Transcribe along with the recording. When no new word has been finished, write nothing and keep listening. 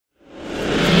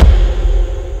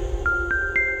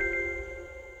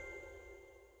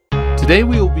Today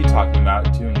we will be talking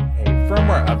about doing a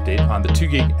firmware update on the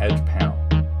 2GIG Edge panel.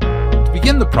 To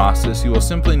begin the process, you will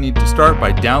simply need to start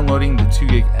by downloading the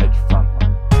 2GIG Edge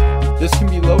firmware. This can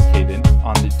be located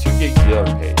on the 2GIG dealer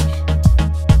page.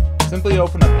 Simply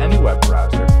open up any web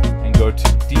browser and go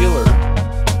to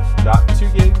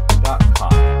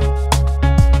dealer.2gig.com.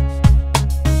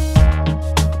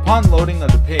 Upon loading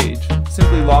of the page,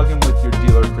 simply log in with your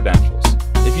dealer credentials.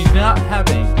 If you do not have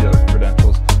any dealer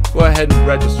credentials, go ahead and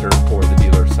register for the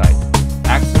dealer site.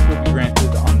 Access will be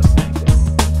granted on the same day.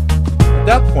 At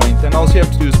that point, then all you have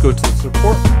to do is go to the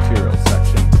support materials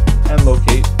section and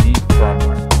locate the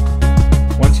firmware.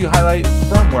 Once you highlight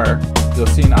firmware, you'll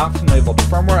see an option labeled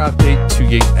Firmware Update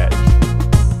 2GIG Edge.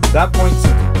 At that point,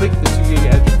 simply click the 2GIG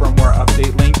Edge firmware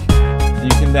update link, and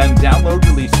you can then download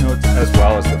release notes as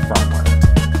well as the firmware.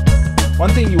 One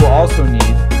thing you will also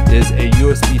need is a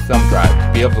USB thumb drive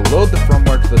to be able to load the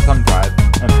firmware to the thumb drive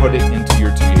and put it into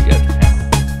your 2GIG Edge panel.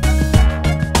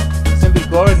 Simply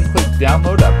go ahead and click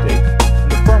Download Update,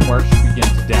 and the firmware should begin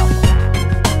to download.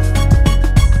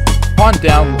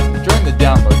 During the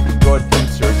download, you can go ahead and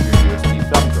insert your USB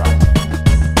thumb drive.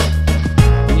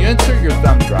 When you insert your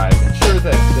thumb drive, ensure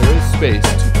that there is space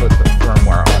to put the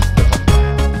firmware onto the thumb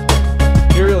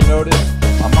drive. Here you'll notice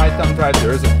on my thumb drive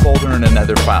there is a folder and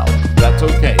another file. That's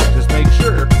okay. Just make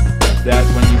sure that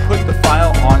when you put the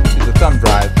file onto the thumb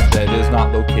drive that it is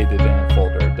not located in a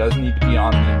folder. It does need to be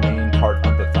on the main part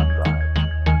of the thumb drive.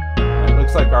 And it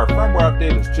looks like our firmware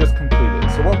update is just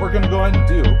completed. So what we're going to go ahead and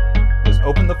do is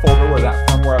open the folder where that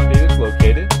firmware update is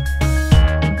located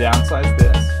and downsize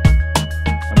this.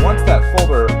 And once that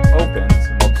folder opens,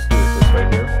 and we'll just do it this way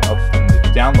here, we'll open the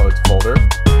downloads folder.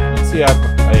 You can see I have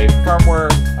a firmware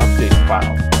update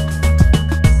file.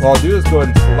 What I'll do is go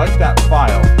ahead and select that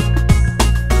file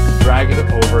and drag it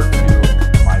over to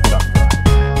my thumb drive.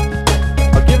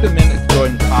 I'll give it a minute to go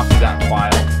ahead and copy that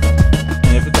file.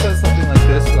 And if it says something like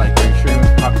this, like are you sure you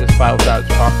want to copy this file without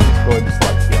its properties, go ahead and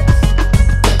select yes.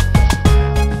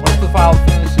 Once the file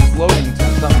finishes loading to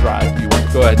the thumb drive, you want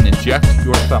to go ahead and eject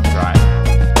your thumb drive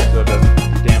so it doesn't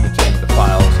damage any of the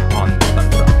files on the thumb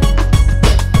drive.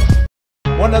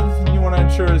 One other thing you want to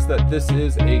ensure is that this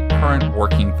is a current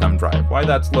working thumb drive. While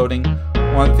that's loading,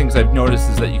 one of the things I've noticed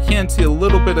is that you can see a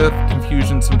little bit of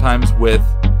confusion sometimes with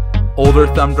older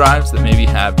thumb drives that maybe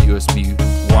have USB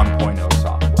 1.0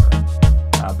 software.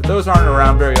 But those aren't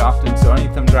around very often, so any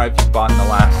thumb drive you bought in the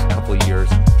last couple of years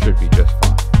should be just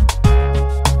fine.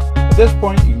 At this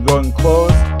point, you can go and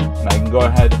close, and I can go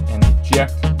ahead and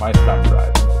eject my thumb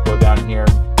drive. So I'll go down here,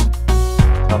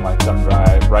 tell my thumb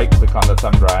drive, right-click on the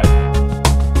thumb drive,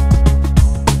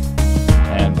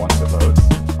 and once it loads,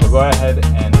 I'll go ahead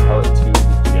and tell it to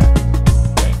eject.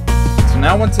 Okay. So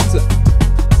now once it's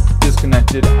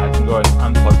disconnected, I can go ahead and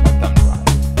unplug my thumb drive.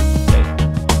 Okay.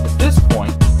 At this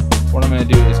point, what I'm going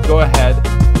to do is go ahead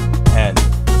and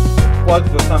plug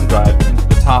the thumb drive into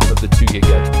the top of the 2GIG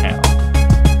Edge panel.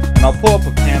 And I'll pull up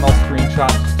a panel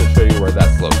screenshot just to show you where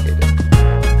that's located.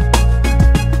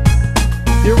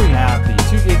 Here we have the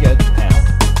 2GIG Edge panel.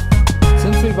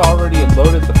 Since we've already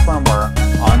loaded the firmware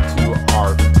onto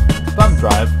our thumb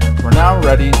drive, we're now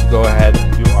ready to go ahead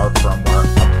and do our firmware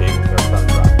update with our thumb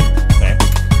drive. Okay.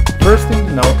 First thing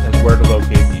to note is where to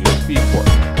locate the USB port.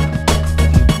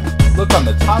 If you look on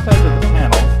the top edge of the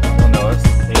panel, you'll notice a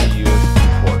USB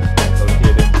port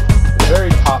located at the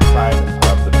very top side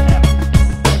of the panel.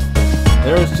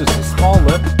 There is just a small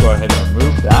lip. Go ahead and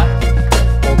remove that,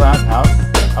 pull that out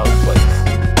of place.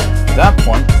 At that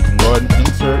point, you can go ahead and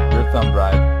insert your thumb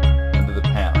drive into the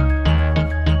panel.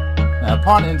 Now,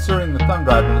 upon inserting the thumb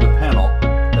drive into the panel,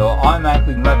 it will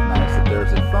automatically recognize that there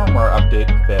is a firmware update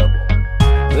available.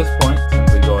 At this point,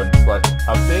 simply go ahead and select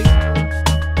Update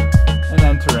and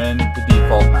enter in the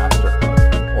default master code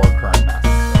or current master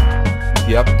code.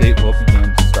 The update will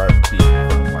begin to start the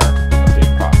firmware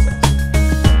update process.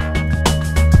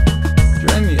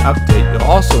 During the update, you'll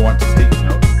also want to take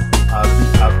note of the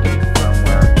update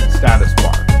firmware status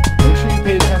bar. Make sure you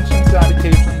pay attention to that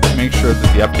occasionally to make sure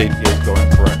that the update is going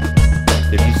correctly.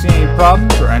 If you see any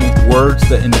problems or any words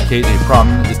that indicate a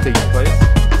problem is taking place,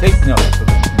 take note so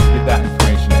that you can give that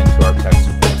information into our tech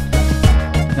support.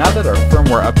 Now that our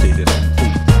firmware update is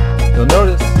complete, you'll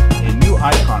notice a new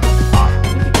icon at the top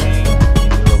indicating a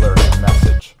new alert or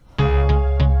message.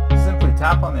 Simply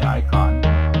tap on the icon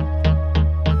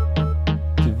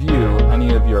to view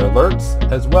any of your alerts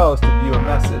as well as to view a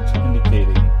message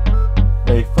indicating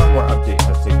a firmware update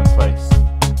has taken place.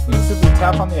 You can simply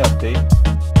tap on the update,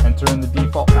 enter in the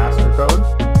default master code,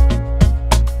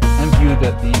 and view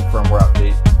that the firmware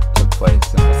update took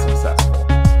place and was successful.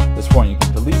 At this point, you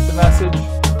can delete the message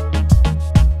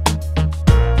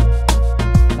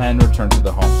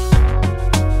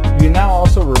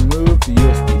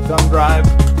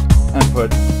put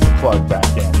the plug back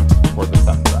in for the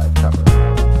thumb drive cover.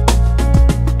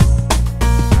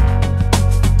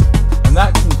 And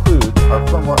that concludes our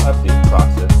firmware update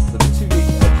process for the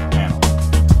 2-gate edge panel.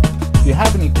 If you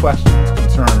have any questions,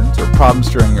 concerns, or problems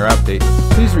during your update,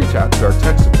 please reach out to our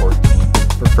tech support team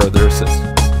for further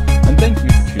assistance. And thank you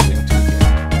for choosing to